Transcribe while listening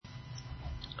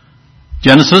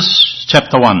Genesis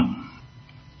chapter 1.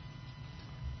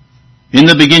 In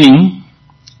the beginning,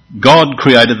 God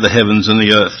created the heavens and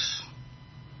the earth.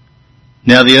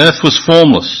 Now the earth was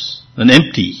formless and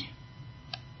empty.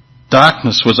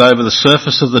 Darkness was over the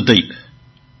surface of the deep,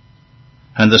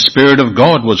 and the Spirit of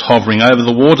God was hovering over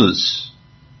the waters.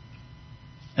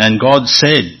 And God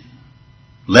said,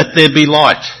 "Let there be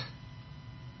light."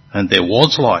 And there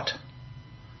was light.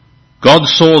 God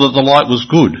saw that the light was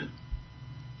good,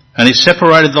 and he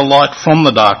separated the light from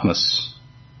the darkness.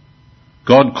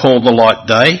 God called the light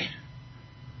day,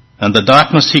 and the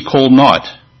darkness he called night.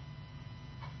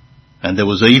 And there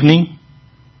was evening,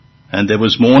 and there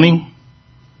was morning,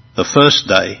 the first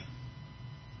day.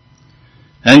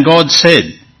 And God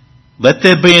said, "Let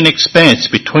there be an expanse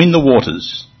between the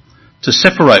waters, to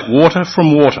separate water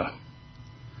from water."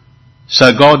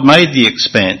 So God made the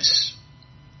expanse,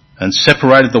 and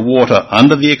separated the water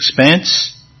under the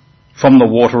expanse from the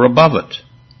water above it.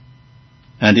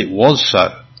 And it was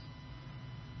so.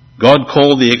 God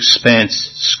called the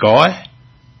expanse sky,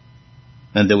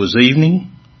 and there was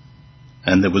evening,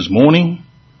 and there was morning,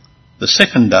 the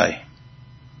second day.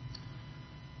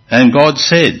 And God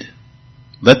said,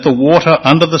 "Let the water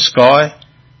under the sky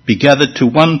be gathered to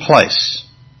one place,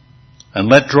 and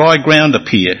let dry ground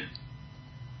appear."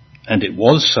 And it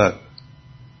was so.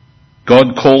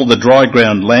 God called the dry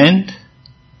ground land,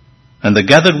 and the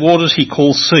gathered waters he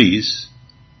called seas,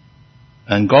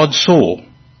 and God saw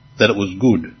that it was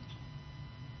good.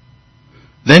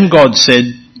 Then God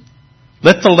said,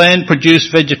 "Let the land produce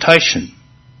vegetation,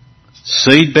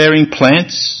 seed-bearing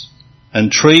plants,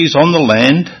 and trees on the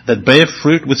land that bear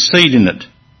fruit with seed in it,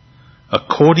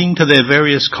 according to their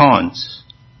various kinds."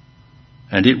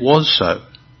 And it was so.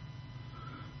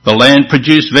 The land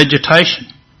produced vegetation,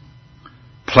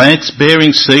 plants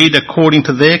bearing seed according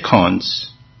to their kinds,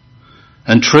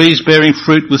 and trees bearing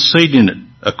fruit with seed in it,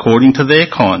 according to their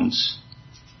kinds.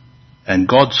 And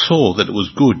God saw that it was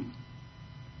good.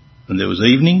 And there was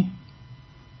evening,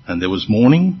 and there was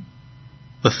morning,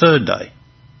 the third day.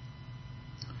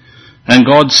 And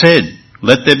God said,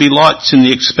 "Let there be lights in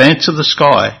the expanse of the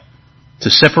sky, to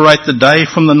separate the day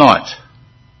from the night,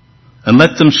 and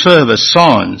let them serve as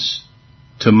signs,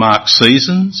 to mark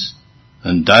seasons,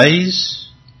 and days,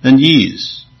 and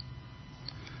years.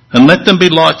 And let them be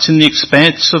lights in the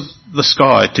expanse of the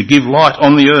sky, to give light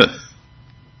on the earth."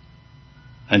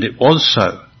 And it was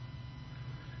so.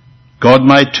 God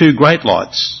made two great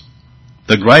lights,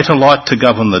 the greater light to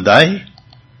govern the day,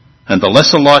 and the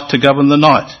lesser light to govern the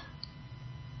night.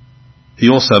 He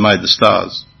also made the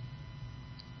stars.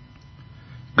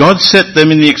 God set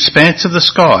them in the expanse of the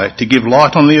sky to give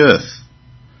light on the earth,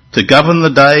 to govern the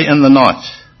day and the night,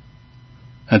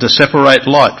 and to separate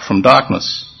light from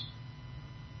darkness.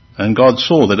 And God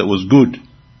saw that it was good.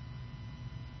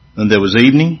 And there was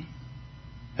evening,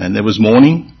 and there was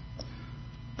morning,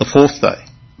 the fourth day.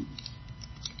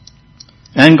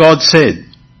 And God said,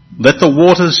 "Let the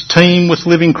waters teem with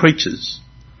living creatures,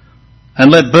 and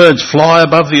let birds fly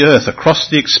above the earth across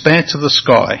the expanse of the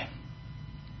sky."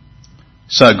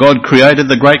 So God created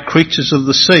the great creatures of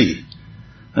the sea,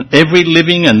 and every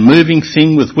living and moving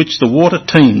thing with which the water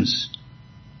teems,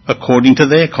 according to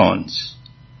their kinds,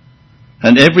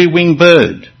 and every winged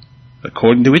bird,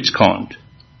 according to its kind.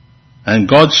 And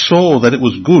God saw that it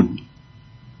was good.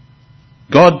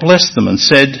 God blessed them and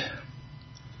said,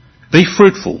 "Be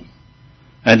fruitful,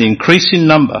 and increase in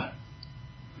number,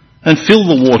 and fill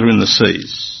the water in the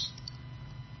seas,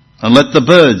 and let the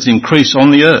birds increase on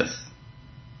the earth."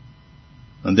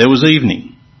 And there was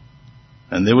evening,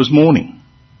 and there was morning,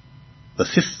 the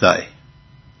fifth day.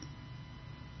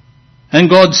 And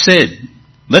God said,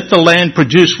 "Let the land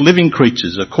produce living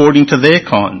creatures according to their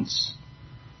kinds,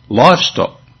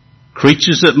 livestock,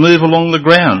 creatures that move along the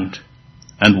ground,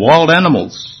 and wild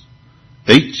animals,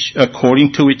 each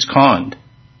according to its kind."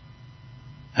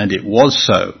 And it was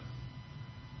so.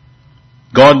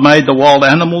 God made the wild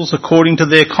animals according to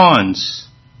their kinds,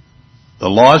 the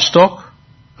livestock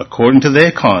according to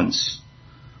their kinds,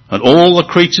 and all the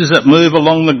creatures that move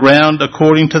along the ground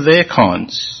according to their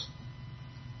kinds.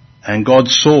 And God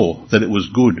saw that it was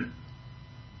good.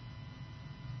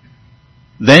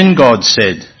 Then God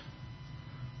said,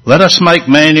 "Let us make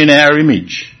man in our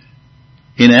image,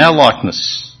 in our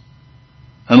likeness,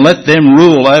 and let them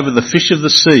rule over the fish of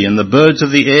the sea and the birds of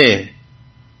the air,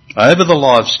 over the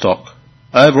livestock,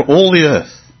 over all the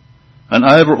earth, and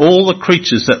over all the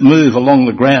creatures that move along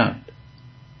the ground."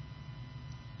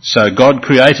 So God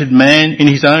created man in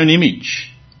his own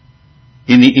image.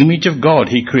 In the image of God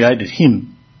he created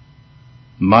him.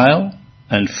 Male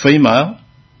and female,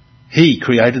 he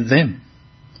created them.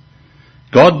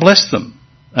 God blessed them,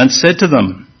 and said to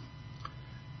them,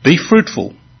 "Be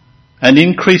fruitful and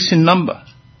increase in number.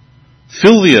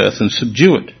 Fill the earth and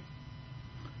subdue it.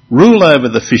 Rule over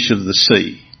the fish of the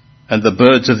sea and the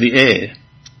birds of the air,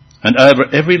 and over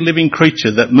every living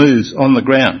creature that moves on the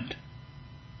ground."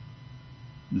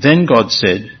 Then God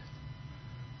said,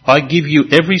 "I give you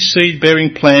every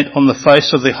seed-bearing plant on the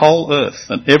face of the whole earth,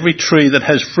 and every tree that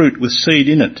has fruit with seed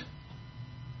in it.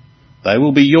 They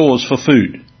will be yours for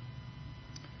food.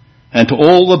 And to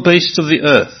all the beasts of the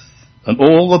earth, and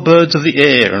all the birds of the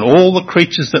air, and all the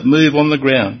creatures that move on the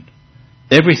ground,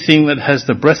 everything that has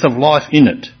the breath of life in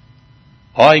it,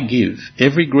 I give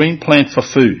every green plant for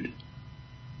food."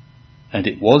 And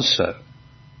it was so.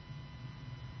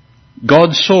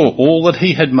 God saw all that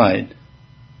he had made,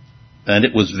 and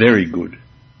it was very good.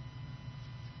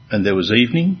 And there was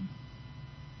evening,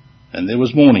 and there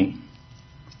was morning,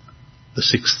 the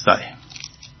sixth day.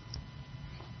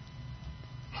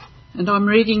 And I'm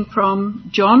reading from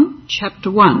John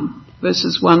chapter 1,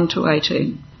 verses 1 to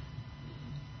 18.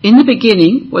 In the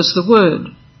beginning was the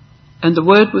Word, and the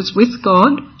Word was with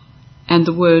God, and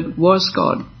the Word was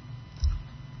God.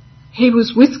 He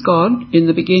was with God in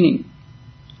the beginning.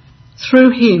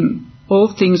 Through him all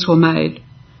things were made.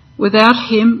 Without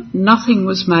him nothing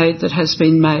was made that has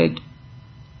been made.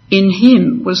 In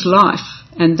him was life,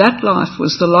 and that life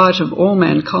was the light of all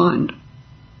mankind.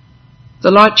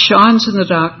 The light shines in the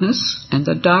darkness, and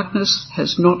the darkness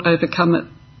has not overcome it.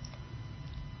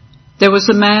 There was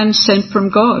a man sent from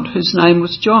God whose name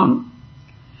was John.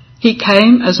 He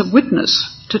came as a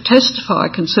witness to testify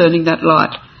concerning that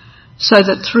light, so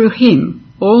that through him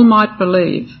all might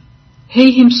believe.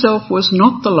 He himself was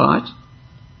not the light.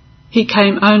 He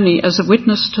came only as a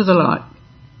witness to the light.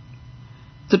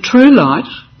 The true light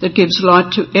that gives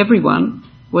light to everyone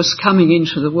was coming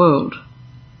into the world.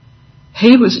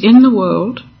 He was in the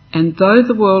world, and though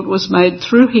the world was made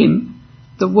through him,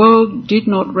 the world did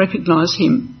not recognize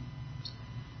him.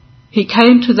 He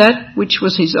came to that which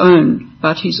was his own,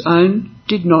 but his own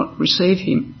did not receive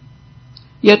him.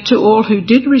 Yet to all who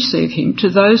did receive him, to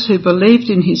those who believed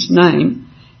in his name,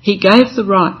 he gave the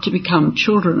right to become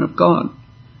children of God.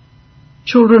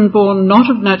 Children born not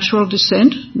of natural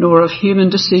descent, nor of human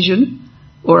decision,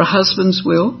 or a husband's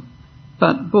will,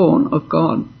 but born of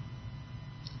God.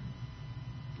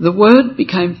 The Word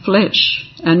became flesh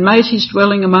and made his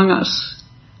dwelling among us.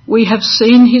 We have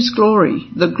seen his glory,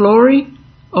 the glory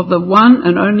of the one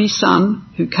and only Son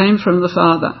who came from the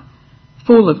Father,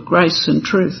 full of grace and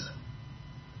truth.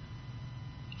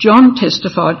 John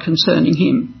testified concerning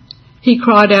him. He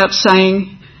cried out,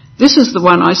 saying, "This is the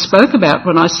one I spoke about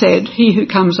when I said, 'He who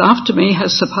comes after me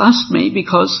has surpassed me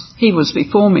because he was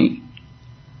before me.'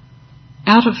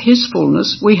 Out of his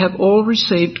fullness we have all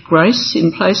received grace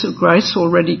in place of grace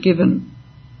already given.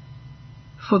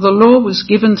 For the law was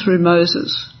given through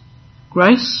Moses.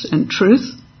 Grace and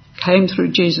truth came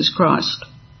through Jesus Christ.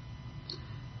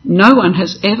 No one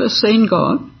has ever seen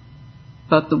God,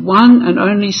 but the one and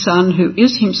only Son, who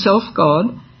is himself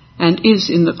God and is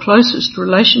in the closest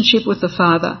relationship with the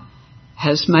Father,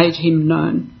 has made him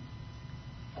known."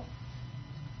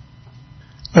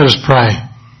 Let us pray.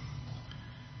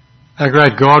 Our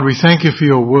great God, we thank you for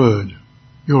your word,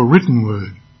 your written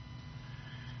word.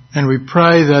 And we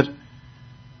pray that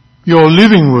your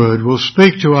living word will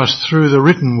speak to us through the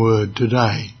written word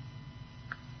today.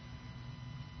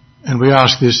 And we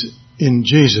ask this in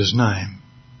Jesus' name.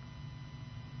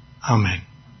 Amen.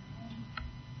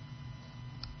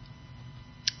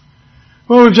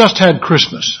 Well, we've just had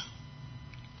Christmas.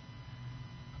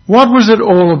 What was it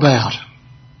all about?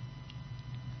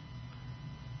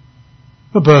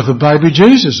 The birth of baby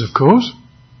Jesus, of course.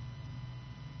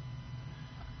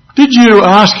 Did you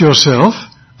ask yourself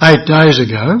 8 days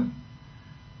ago,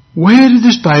 where did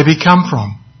this baby come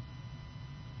from?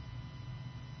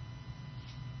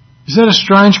 Is that a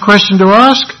strange question to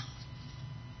ask?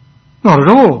 Not at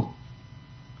all.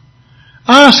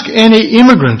 Ask any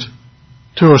immigrant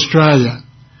to Australia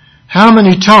how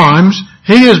many times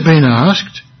he has been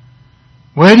asked,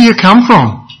 "Where do you come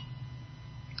from?"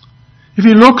 If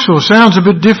he looks or sounds a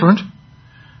bit different,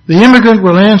 the immigrant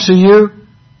will answer you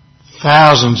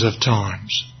thousands of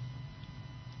times.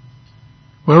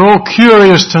 We're all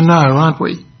curious to know, aren't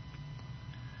we?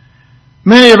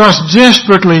 Many of us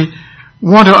desperately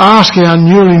want to ask our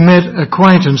newly met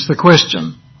acquaintance the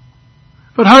question,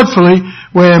 but hopefully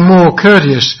we're more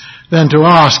courteous than to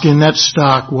ask in that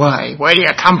stark way, "Where do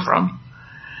you come from?"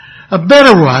 A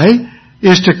better way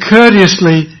is to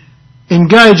courteously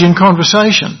engage in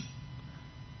conversation.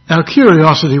 Our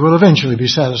curiosity will eventually be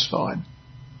satisfied.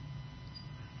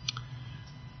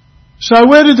 So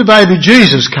where did the baby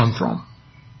Jesus come from?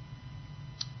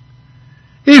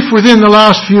 if within the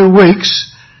last few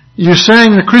weeks you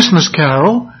sang the Christmas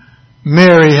carol,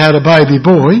 Mary had a baby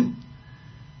boy,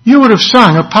 you would have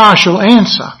sung a partial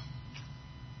answer.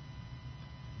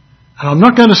 And I'm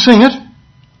not going to sing it,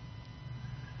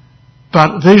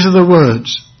 but these are the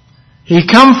words. He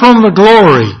come from the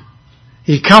glory.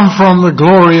 He come from the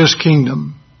glorious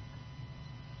kingdom.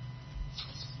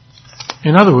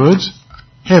 In other words,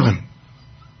 heaven.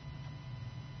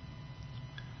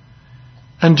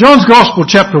 And John's Gospel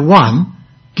chapter 1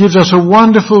 gives us a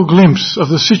wonderful glimpse of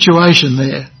the situation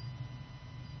there.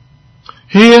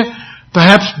 Here,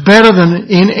 perhaps better than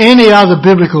in any other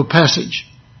biblical passage,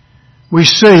 we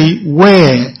see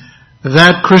where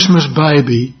that Christmas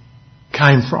baby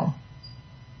came from.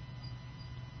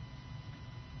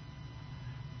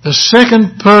 The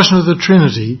second person of the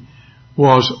Trinity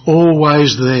was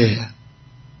always there.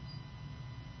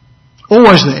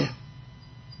 Always there.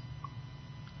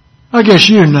 I guess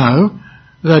you know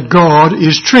that God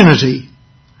is Trinity.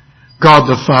 God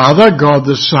the Father, God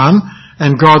the Son,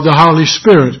 and God the Holy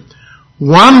Spirit.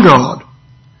 One God,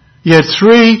 yet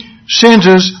three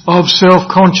centres of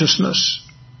self-consciousness.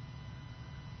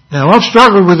 Now, I've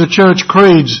struggled with the church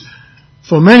creeds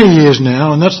for many years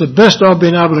now, and that's the best I've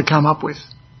been able to come up with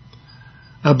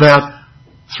about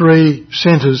three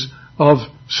centres of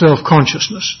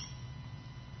self-consciousness.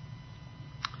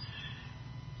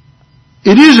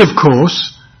 It is, of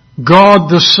course, God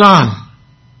the Son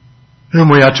whom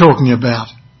we are talking about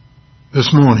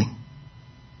this morning.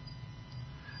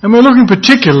 And we're looking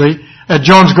particularly at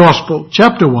John's Gospel,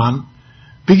 chapter 1,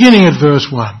 beginning at verse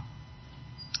 1.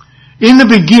 In the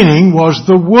beginning was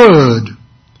the Word,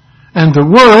 and the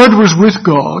Word was with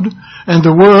God, and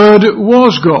the Word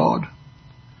was God.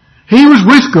 He was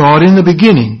with God in the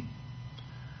beginning.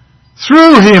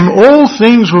 Through him all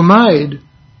things were made.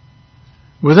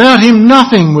 Without him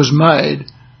nothing was made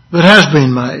that has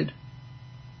been made.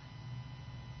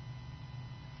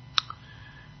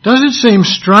 Does it seem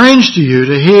strange to you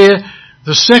to hear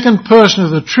the second person of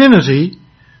the Trinity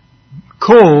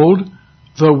called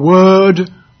the Word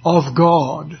of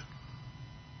God?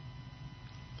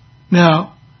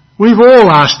 Now, we've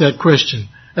all asked that question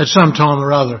at some time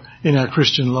or other in our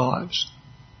Christian lives.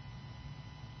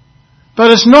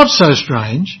 But it's not so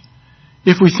strange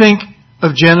if we think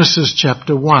of Genesis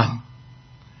chapter 1,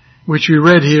 which we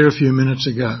read here a few minutes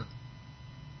ago.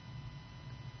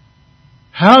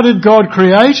 How did God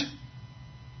create?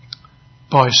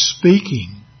 By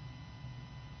speaking.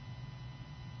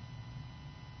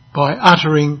 By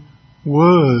uttering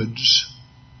words.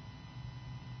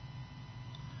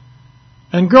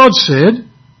 And God said,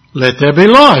 "Let there be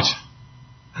light."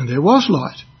 And there was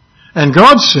light. And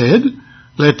God said,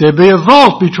 "Let there be a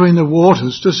vault between the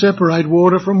waters to separate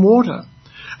water from water."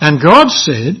 And God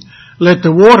said, "Let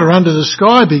the water under the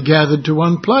sky be gathered to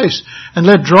one place, and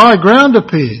let dry ground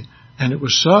appear." And it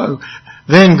was so.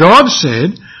 Then God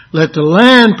said, "Let the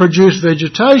land produce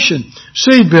vegetation,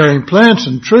 seed-bearing plants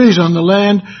and trees on the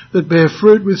land that bear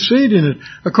fruit with seed in it,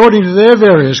 according to their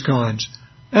various kinds."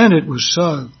 And it was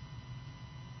so.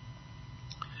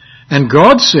 And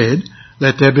God said,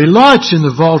 "Let there be lights in the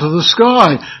vault of the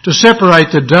sky to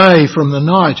separate the day from the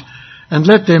night, and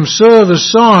let them serve as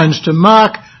signs to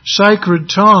mark sacred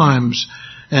times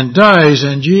and days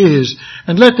and years,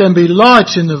 and let them be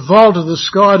lights in the vault of the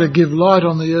sky to give light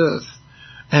on the earth."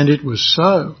 And it was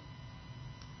so.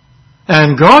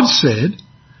 And God said,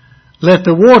 "Let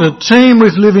the water teem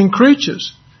with living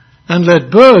creatures, and let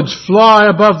birds fly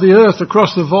above the earth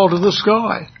across the vault of the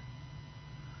sky."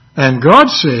 And God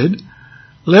said,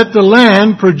 "Let the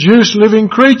land produce living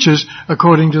creatures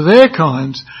according to their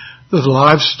kinds, the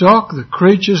livestock, the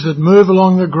creatures that move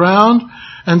along the ground,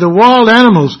 and the wild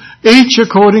animals, each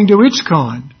according to its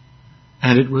kind."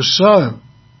 And it was so.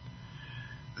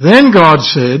 Then God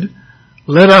said,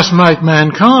 "Let us make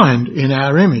mankind in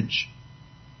our image,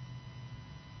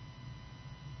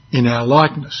 in our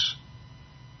likeness."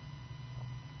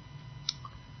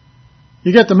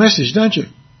 You get the message, don't you?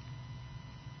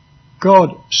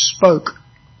 God spoke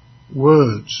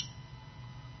words.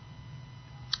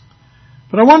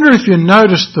 But I wonder if you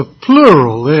noticed the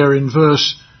plural there in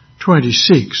verse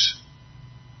 26.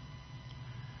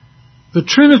 The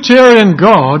Trinitarian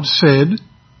God said,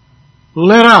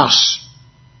 "Let us."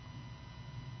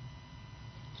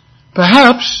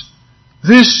 Perhaps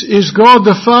this is God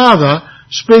the Father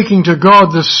speaking to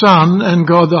God the Son and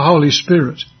God the Holy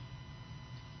Spirit.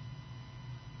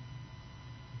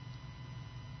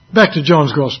 Back to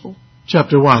John's Gospel,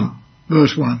 chapter 1,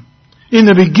 verse 1. In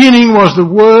the beginning was the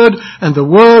Word, and the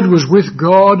Word was with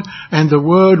God, and the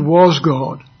Word was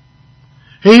God.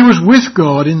 He was with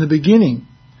God in the beginning.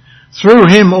 Through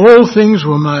him all things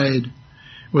were made.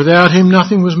 Without him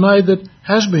nothing was made that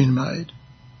has been made.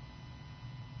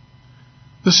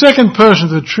 The second person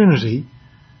of the Trinity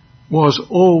was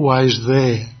always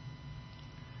there.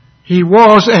 He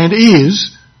was and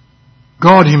is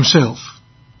God himself.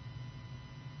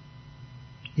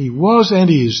 He was and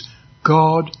is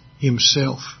God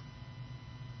himself.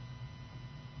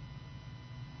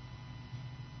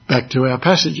 Back to our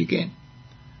passage again.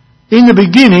 In the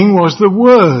beginning was the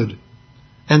Word,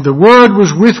 and the Word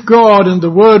was with God, and the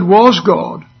Word was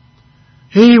God.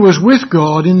 He was with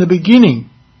God in the beginning.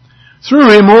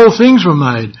 Through him all things were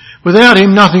made. Without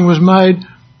him nothing was made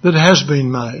that has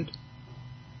been made.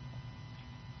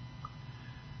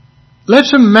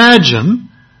 Let's imagine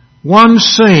one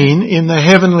scene in the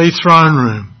heavenly throne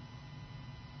room.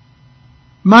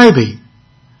 Maybe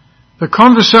the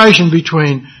conversation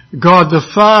between God the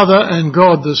Father and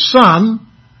God the Son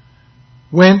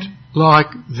went like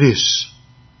this.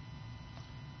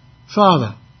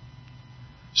 Father,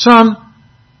 Son,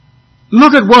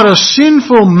 look at what a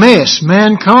sinful mess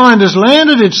mankind has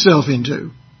landed itself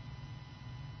into.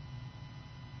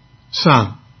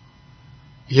 Son,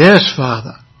 yes,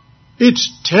 Father,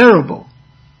 it's terrible.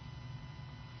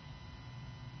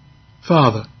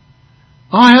 Father,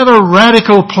 I have a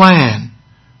radical plan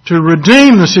to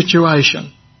redeem the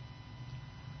situation.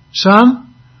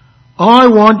 Son, I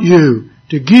want you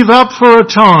to give up for a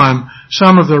time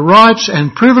some of the rights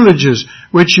and privileges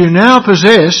which you now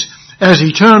possess as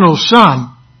eternal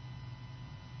Son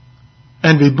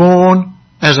and be born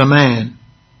as a man.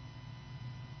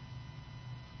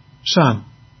 Son,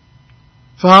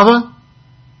 Father,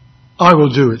 I will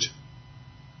do it.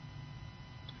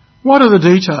 What are the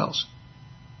details?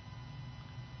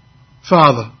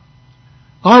 Father,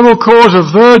 I will cause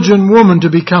a virgin woman to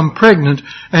become pregnant,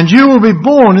 and you will be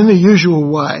born in the usual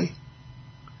way.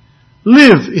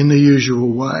 Live in the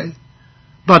usual way,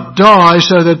 but die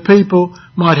so that people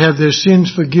might have their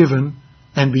sins forgiven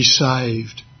and be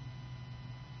saved.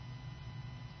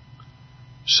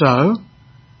 So,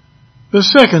 the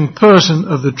second person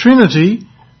of the Trinity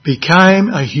became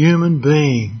a human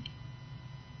being.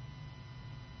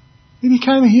 He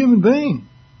became a human being.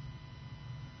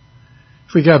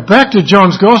 If we go back to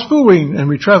John's Gospel and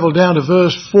we travel down to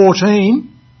verse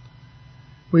 14,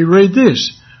 we read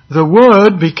this. The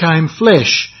Word became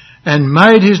flesh and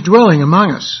made his dwelling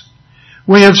among us.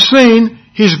 We have seen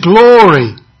his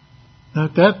glory.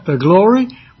 Note that, the glory.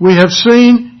 We have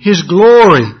seen his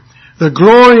glory, the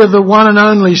glory of the one and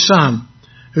only Son,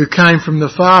 who came from the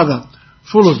Father,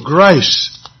 full of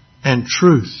grace and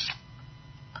truth.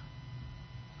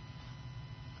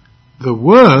 The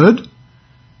Word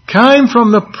came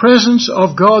from the presence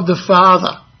of God the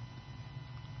Father.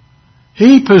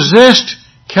 He possessed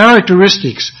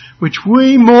characteristics which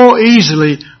we more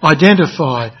easily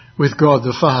identify with God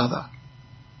the Father.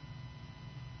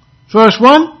 First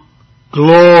one,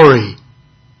 glory.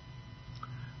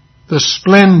 The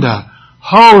splendour,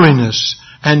 holiness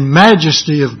and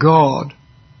majesty of God.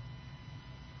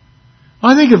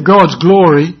 I think of God's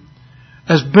glory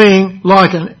as being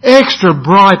like an extra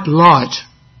bright light.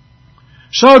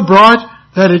 So bright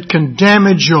that it can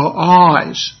damage your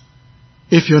eyes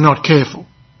if you're not careful.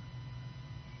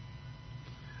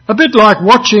 A bit like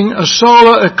watching a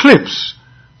solar eclipse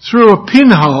through a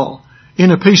pinhole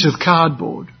in a piece of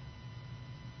cardboard.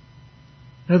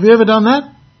 Have you ever done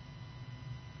that?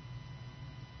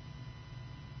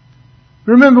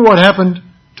 Remember what happened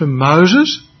to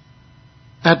Moses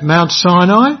at Mount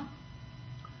Sinai?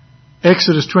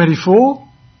 Exodus 24.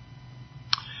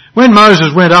 When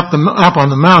Moses went up on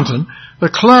the mountain, the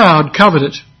cloud covered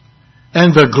it,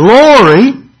 and the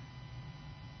glory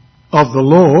of the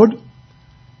Lord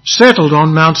settled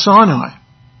on Mount Sinai.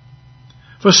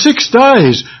 For 6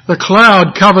 days the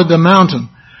cloud covered the mountain,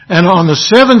 and on the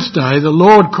 7th day the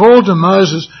Lord called to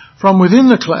Moses from within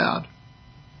the cloud.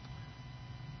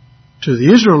 To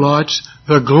the Israelites,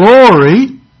 the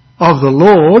glory of the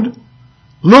Lord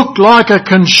looked like a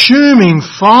consuming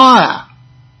fire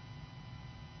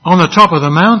on the top of the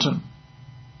mountain.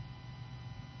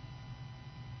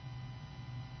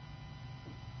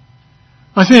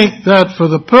 I think that for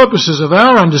the purposes of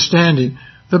our understanding,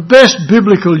 the best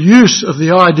biblical use of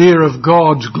the idea of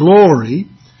God's glory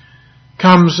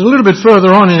comes a little bit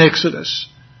further on in Exodus,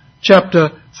 chapter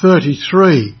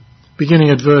 33, beginning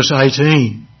at verse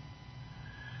 18.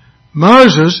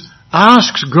 Moses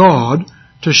asks God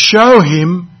to show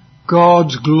him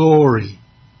God's glory.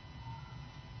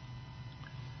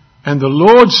 And the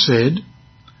Lord said,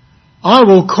 I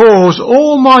will cause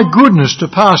all my goodness to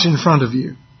pass in front of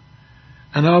you,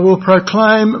 and I will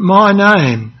proclaim my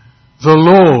name, the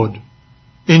Lord,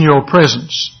 in your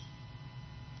presence.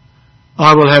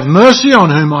 I will have mercy on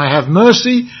whom I have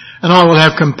mercy, and I will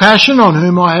have compassion on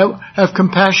whom I have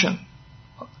compassion.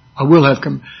 I will have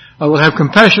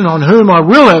compassion on whom I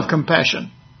will have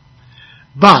compassion.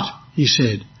 But, he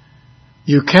said,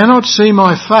 you cannot see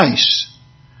my face,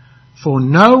 for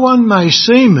no one may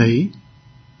see me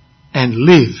and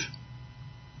live.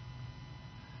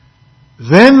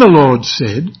 Then the Lord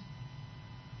said,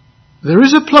 there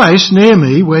is a place near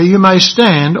me where you may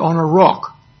stand on a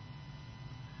rock.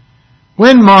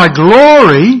 When my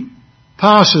glory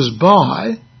passes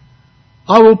by,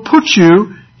 I will put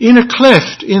you in a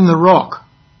cleft in the rock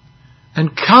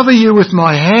and cover you with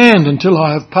my hand until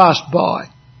I have passed by.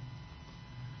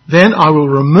 Then I will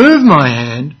remove my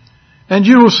hand and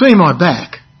you will see my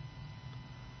back,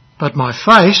 but my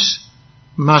face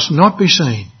must not be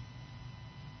seen.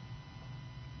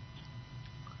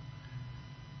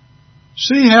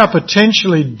 See how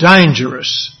potentially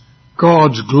dangerous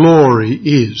God's glory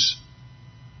is.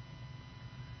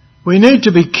 We need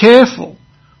to be careful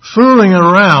fooling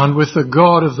around with the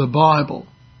God of the Bible.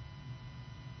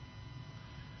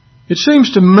 It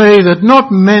seems to me that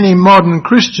not many modern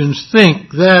Christians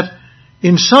think that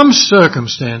in some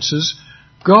circumstances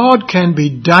God can be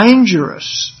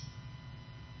dangerous.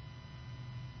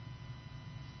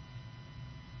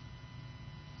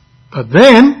 But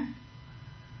then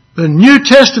the New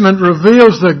Testament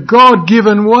reveals the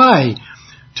God-given way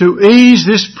to ease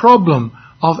this problem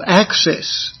of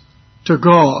access to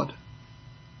God.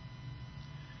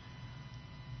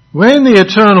 When the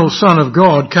eternal Son of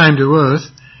God came to earth,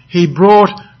 he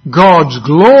brought God's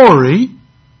glory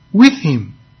with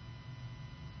him.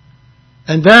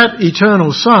 And that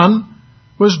eternal Son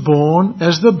was born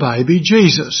as the baby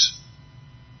Jesus.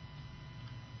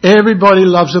 Everybody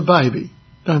loves a baby,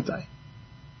 don't they?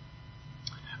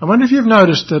 I wonder if you've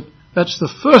noticed that that's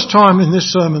the first time in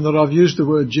this sermon that I've used the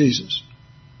word Jesus.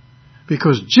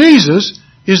 Because Jesus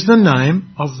is the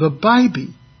name of the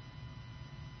baby.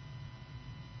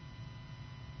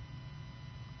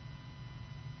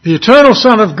 The eternal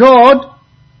Son of God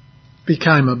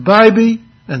became a baby,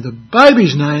 and the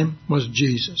baby's name was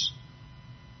Jesus.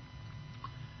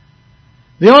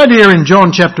 The idea in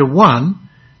John chapter 1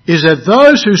 is that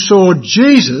those who saw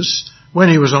Jesus when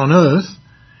he was on earth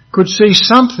could see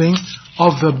something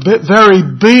of the very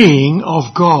being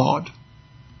of God.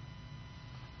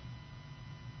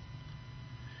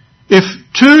 If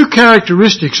two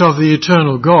characteristics of the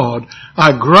eternal God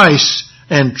are grace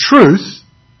and truth,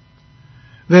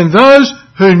 then those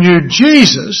who knew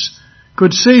Jesus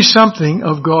could see something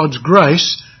of God's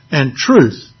grace and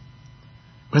truth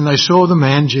when they saw the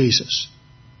man Jesus.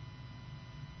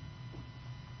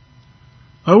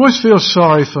 I always feel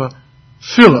sorry for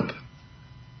Philip,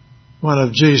 one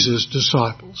of Jesus'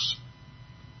 disciples.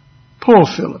 Poor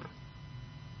Philip.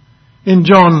 In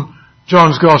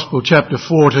John's Gospel, chapter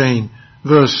 14,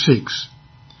 verse 6,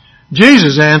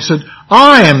 Jesus answered,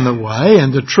 I am the way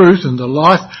and the truth and the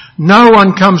life. No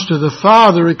one comes to the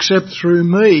Father except through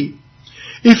me.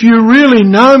 If you really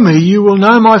know me, you will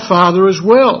know my Father as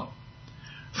well.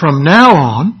 From now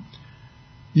on,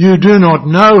 you do not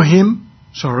know him.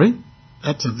 Sorry,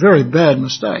 that's a very bad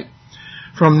mistake.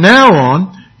 From now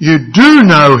on, you do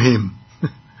know him.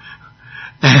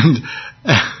 And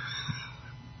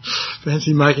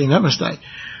fancy making that mistake.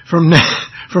 From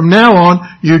now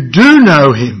on, you do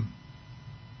know him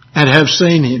and have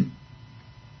seen him.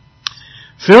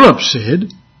 Philip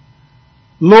said,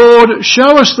 Lord,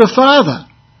 show us the Father,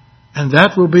 and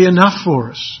that will be enough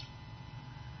for us.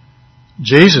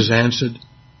 Jesus answered,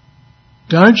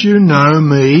 don't you know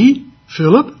me,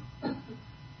 Philip,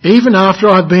 even after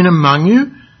I've been among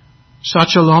you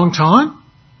such a long time?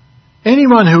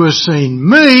 Anyone who has seen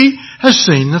me has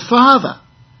seen the Father.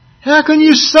 How can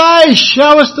you say,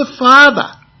 show us the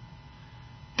Father?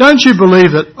 Don't you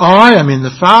believe that I am in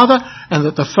the Father and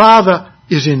that the Father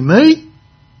is in me?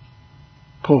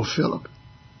 Poor Philip.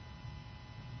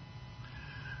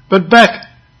 But back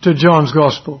to John's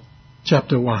Gospel,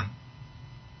 chapter 1.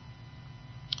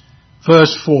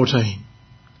 Verse 14.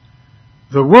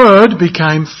 The Word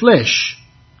became flesh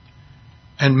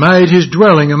and made his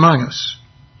dwelling among us.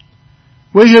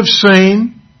 We have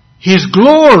seen his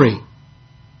glory,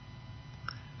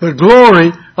 the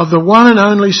glory of the one and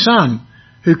only Son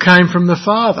who came from the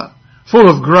Father, full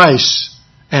of grace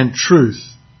and truth.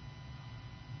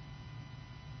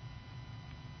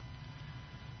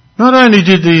 Not only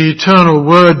did the eternal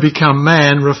Word become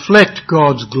man reflect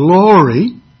God's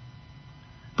glory,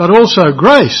 but also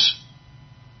grace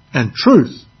and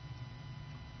truth.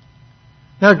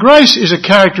 Now, grace is a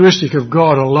characteristic of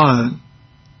God alone.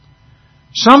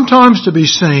 sometimes to be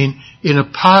seen in a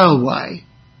pale way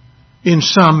in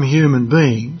some human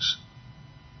beings.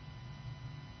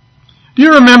 Do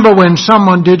you remember when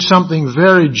someone did something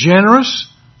very generous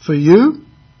for you?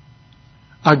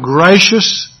 A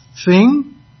gracious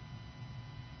thing?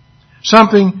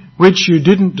 Something which you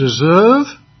didn't deserve?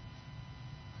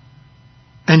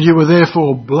 And you were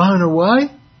therefore blown away?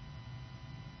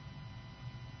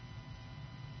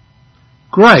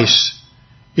 Grace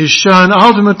is shown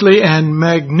ultimately and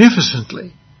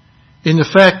magnificently in the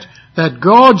fact that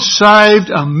God saved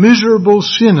a miserable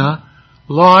sinner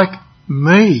like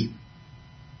me.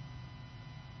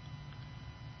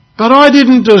 But I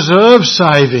didn't deserve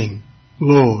saving,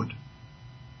 Lord.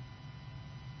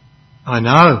 I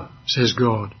know, says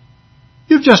God.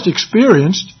 You've just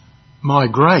experienced my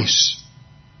grace.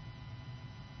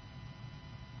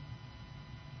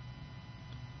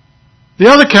 The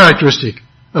other characteristic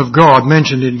of God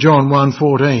mentioned in John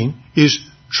 1:14 is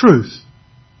truth.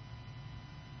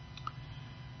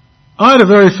 I had a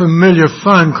very familiar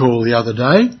phone call the other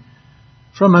day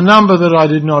from a number that I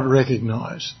did not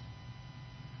recognise.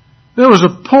 There was a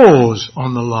pause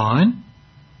on the line,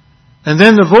 and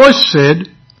then the voice said,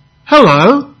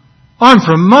 "Hello, I'm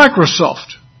from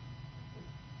Microsoft."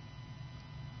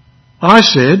 I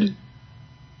said,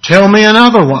 "Tell me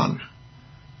another one,"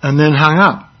 and then hung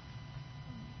up.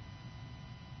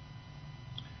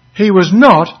 He was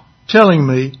not telling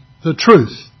me the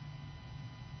truth.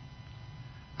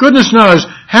 Goodness knows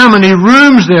how many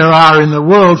rooms there are in the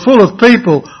world full of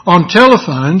people on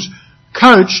telephones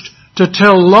coached to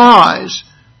tell lies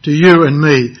to you and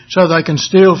me so they can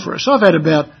steal for us. I've had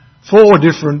about 4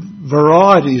 different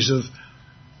varieties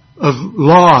of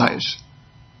lies,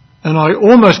 and I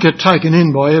almost get taken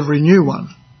in by every new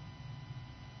one.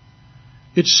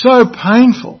 It's so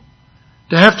painful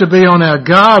to have to be on our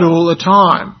guard all the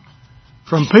time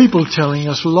from people telling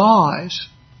us lies,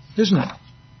 isn't it?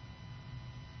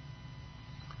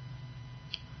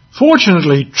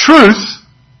 Fortunately, truth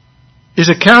is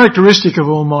a characteristic of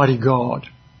Almighty God.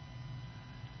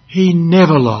 He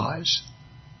never lies.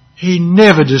 He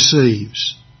never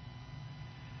deceives.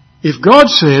 If God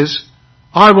says,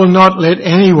 "I will not let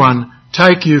anyone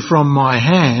take you from my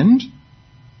hand,"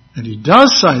 and he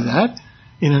does say that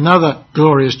in another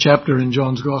glorious chapter in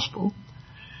John's Gospel,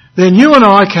 then you and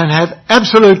I can have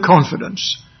absolute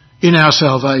confidence in our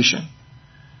salvation,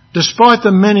 despite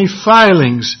the many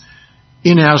failings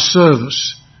in our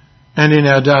service and in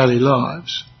our daily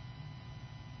lives.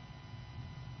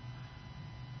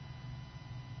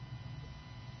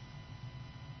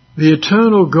 The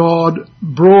eternal God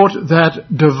brought that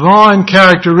divine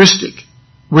characteristic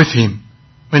with him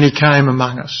when he came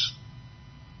among us.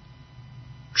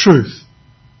 Truth.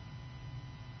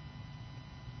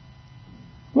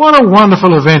 What a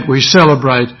wonderful event we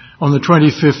celebrate on the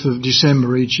 25th of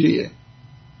December each year.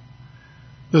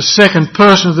 The second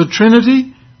person of the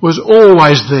Trinity was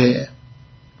always there.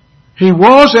 He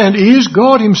was and is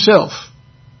God himself.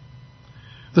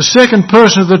 The second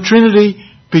person of the Trinity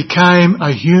became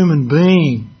a human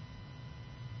being.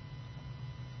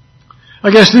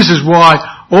 I guess this is why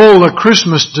all the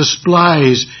Christmas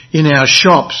displays in our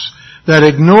shops that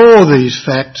ignore these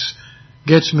facts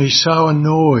gets me so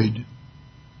annoyed.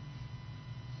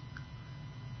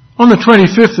 On the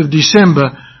 25th of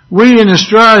December, we in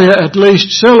Australia at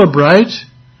least celebrate,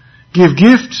 give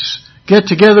gifts, get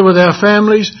together with our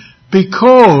families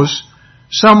because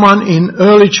someone in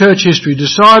early church history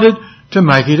decided to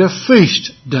make it a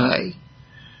feast day,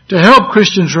 to help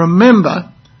Christians remember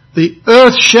the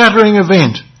earth-shattering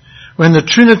event when the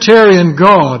Trinitarian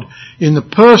God, in the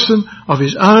person of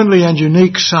his only and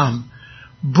unique Son,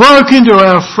 broke into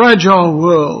our fragile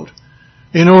world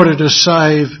in order to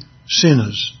save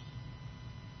sinners.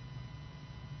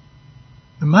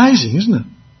 Amazing, isn't it?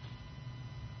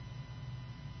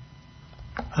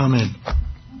 Amen.